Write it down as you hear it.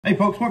Hey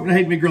folks, welcome to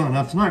Hate Me Grilling.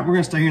 Now tonight we're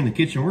gonna stay here in the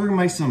kitchen. We're gonna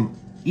make some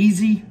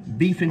easy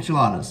beef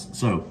enchiladas.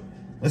 So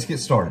let's get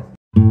started.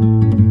 All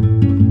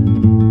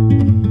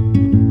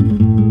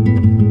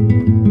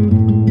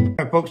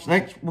right folks,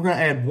 next we're gonna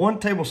add 1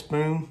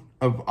 tablespoon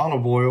of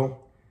olive oil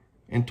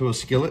into a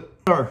skillet.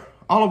 Our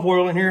olive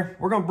oil in here,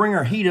 we're gonna bring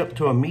our heat up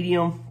to a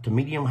medium to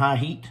medium high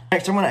heat.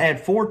 Next I'm gonna add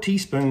 4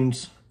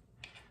 teaspoons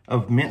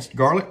of minced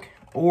garlic,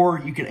 or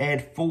you could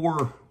add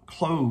 4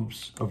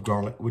 cloves of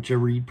garlic,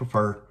 whichever you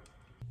prefer.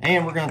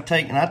 And we're gonna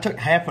take, and I took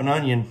half an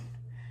onion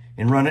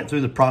and run it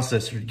through the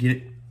processor to get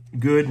it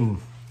good and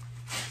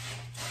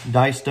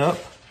diced up.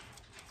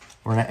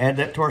 We're gonna add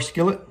that to our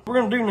skillet. What we're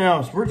gonna do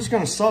now is we're just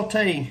gonna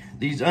saute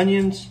these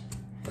onions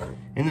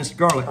and this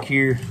garlic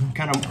here,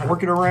 kind of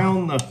work it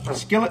around the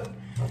skillet.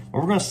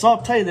 We're gonna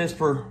saute this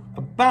for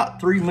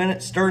about 3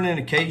 minutes, stirring it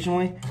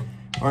occasionally,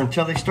 or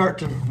until they start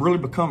to really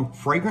become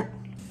fragrant.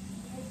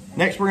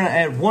 Next, we're gonna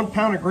add 1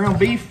 pound of ground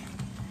beef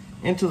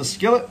into the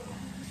skillet.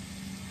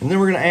 And then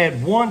we're gonna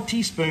add 1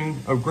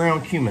 teaspoon of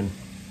ground cumin.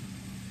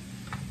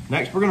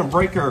 Next, we're gonna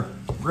break our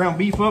ground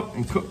beef up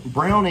and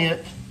brown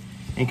it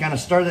and kind of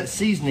stir that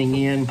seasoning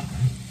in,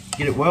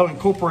 get it well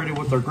incorporated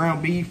with our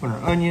ground beef and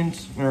our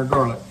onions and our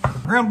garlic.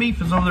 Ground beef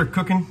is over there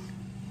cooking.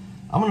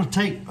 I'm gonna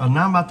take a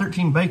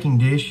 9x13 baking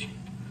dish,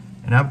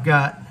 and I've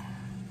got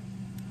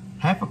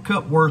half a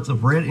cup worth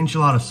of red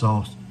enchilada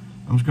sauce.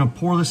 I'm just gonna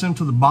pour this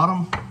into the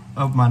bottom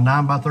of my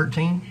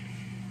 9x13,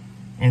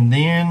 and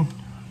then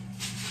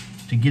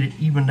to get it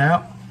evened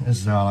out, this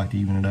is how I like to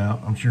even it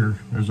out. I'm sure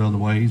there's other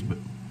ways, but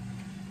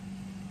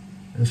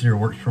this here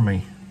works for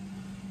me.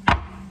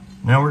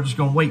 Now we're just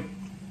gonna wait.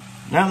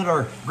 Now that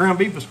our ground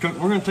beef is cooked,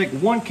 we're gonna take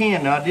 1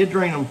 can, now I did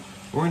drain them,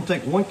 we're gonna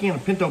take 1 can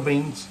of pinto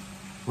beans.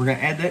 We're gonna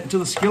add that into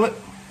the skillet,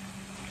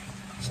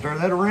 stir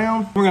that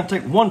around. We're gonna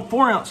take 1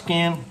 4-ounce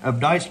can of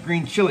diced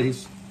green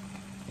chilies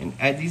and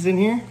add these in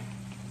here.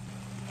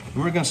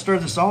 And we're gonna stir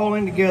this all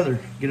in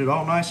together, get it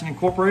all nice and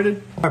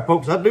incorporated. All right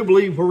folks, I do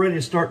believe we're ready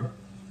to start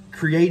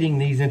creating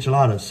these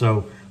enchiladas.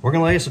 So we're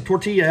gonna lay us a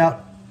tortilla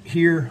out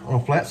here on a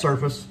flat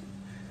surface,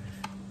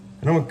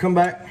 and I'm gonna come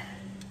back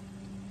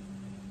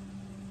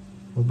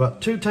with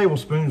about 2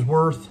 tablespoons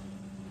worth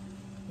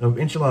of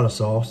enchilada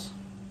sauce.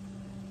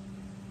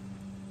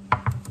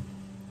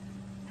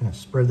 Kind of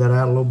spread that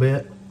out a little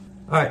bit.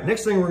 All right,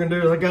 next thing we're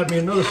gonna do is I got me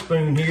another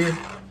spoon here.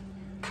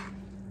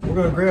 We're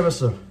gonna grab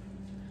us a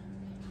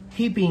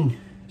heaping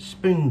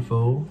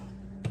spoonful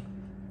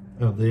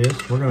of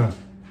this. We're gonna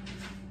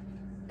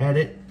add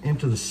it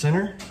into the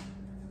center,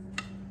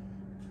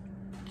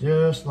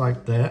 just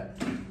like that.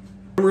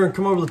 We're gonna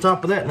come over the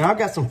top of that. Now I've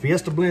got some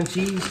Fiesta blend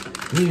cheese. You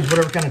can use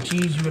whatever kind of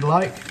cheese you would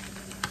like.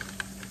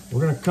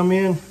 We're gonna come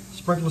in,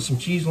 sprinkle some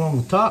cheese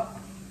along the top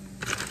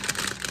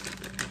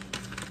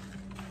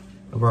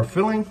of our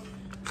filling.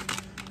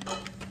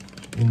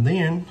 And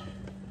then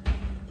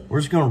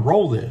we're just gonna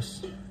roll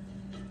this.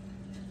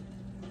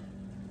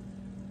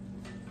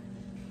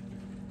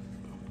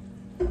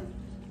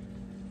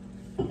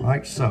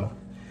 Like so.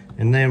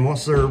 And then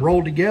once they're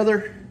rolled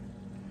together,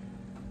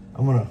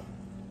 I'm gonna,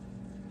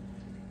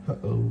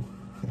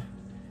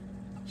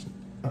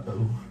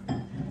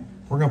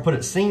 we're gonna put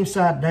it seam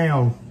side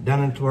down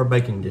into our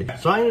baking dish.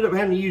 So I ended up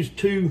having to use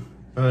 2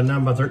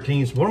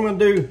 9x13s. What I'm gonna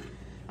do,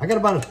 I got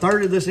about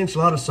 1/3 of this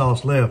enchilada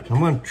sauce left.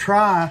 I'm gonna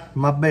try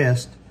my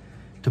best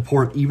to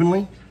pour it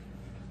evenly.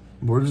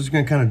 We're just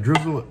gonna kind of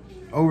drizzle it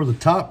over the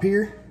top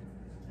here.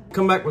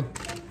 Come back with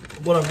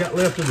what I've got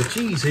left of the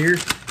cheese here.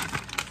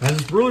 I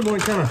just really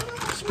want to kind of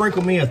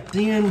sprinkle me a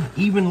thin,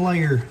 even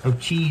layer of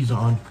cheese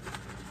on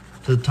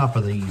to the top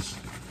of these.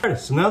 All right,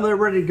 so now they're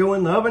ready to go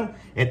in the oven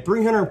at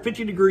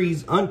 350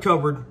 degrees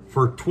uncovered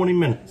for 20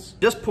 minutes.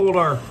 Just pulled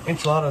our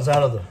enchiladas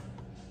out of the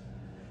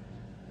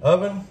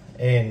oven,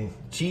 and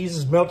cheese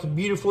is melted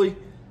beautifully.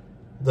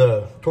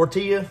 The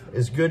tortilla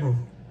is good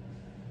and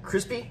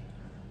crispy,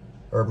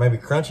 or maybe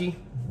crunchy,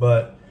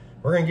 but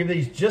we're gonna give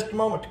these just a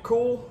moment to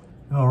cool.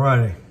 All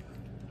righty.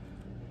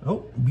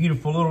 Oh,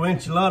 beautiful little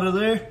enchilada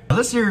there. Now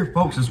this here,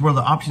 folks, is where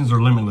the options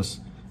are limitless.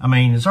 I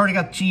mean, it's already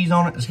got cheese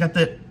on it. It's got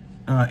that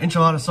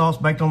enchilada sauce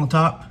baked on the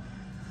top.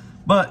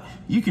 But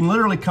you can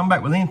literally come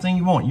back with anything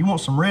you want. You want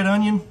some red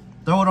onion,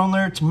 throw it on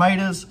there,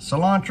 tomatoes,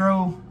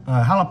 cilantro,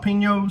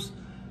 jalapenos.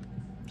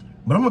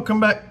 But I'm gonna come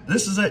back,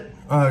 this is that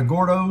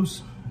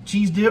Gordo's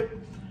cheese dip.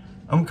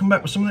 I'm gonna come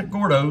back with some of that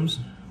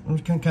Gordo's. I'm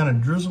just gonna kind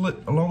of drizzle it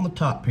along the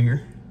top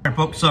here. All right,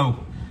 folks,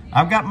 so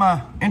I've got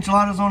my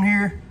enchiladas on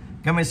here.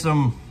 Got me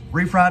some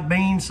refried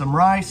beans, some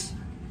rice.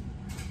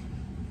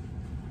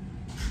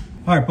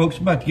 All right, folks,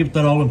 I'm about to give it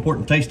that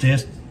all-important taste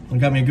test. I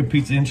got me a good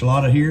pizza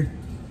enchilada here.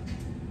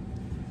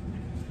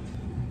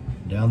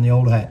 Down the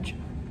old hatch.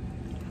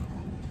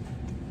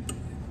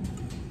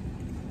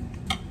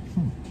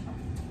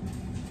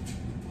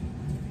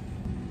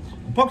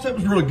 Folks, that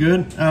was really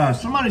good.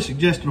 Somebody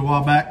suggested a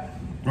while back,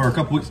 or a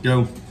couple weeks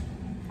ago,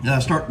 that I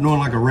start doing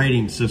like a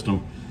rating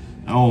system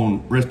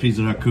on recipes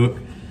that I cook.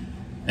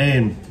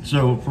 And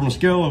so from a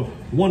scale of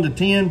 1 to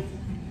 10,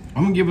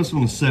 I'm gonna give this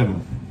one a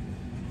 7.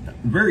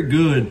 Very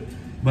good,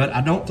 but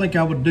I don't think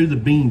I would do the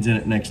beans in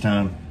it next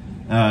time.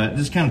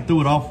 Just kind of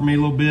threw it off for me a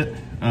little bit.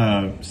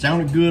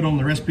 Sounded good on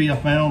the recipe I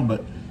found,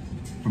 but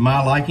for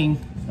my liking,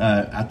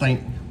 I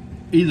think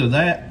either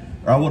that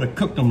or I would have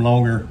cooked them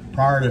longer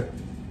prior to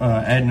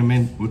adding them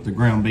in with the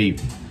ground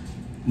beef.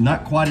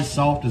 Not quite as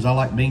soft as I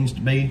like beans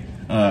to be,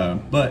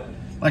 but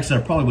like I said,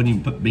 I probably wouldn't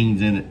even put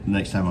beans in it the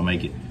next time I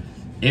make it.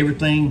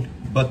 Everything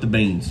but the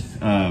beans,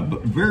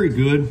 but very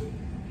good.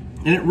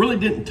 And it really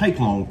didn't take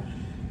long.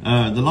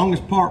 The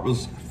longest part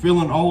was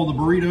filling all the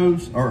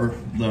burritos or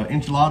the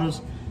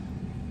enchiladas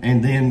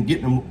and then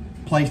getting them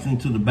placed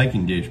into the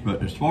baking dish.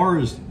 But as far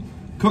as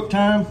cook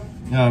time,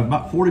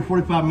 about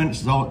 40-45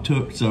 minutes is all it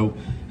took. So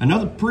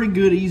another pretty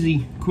good,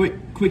 easy, quick,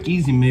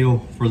 easy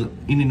meal for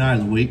any night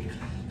of the week.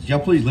 So y'all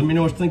please let me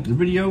know what you think of the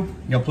video.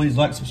 Y'all please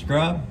like,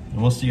 subscribe,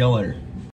 and we'll see y'all later.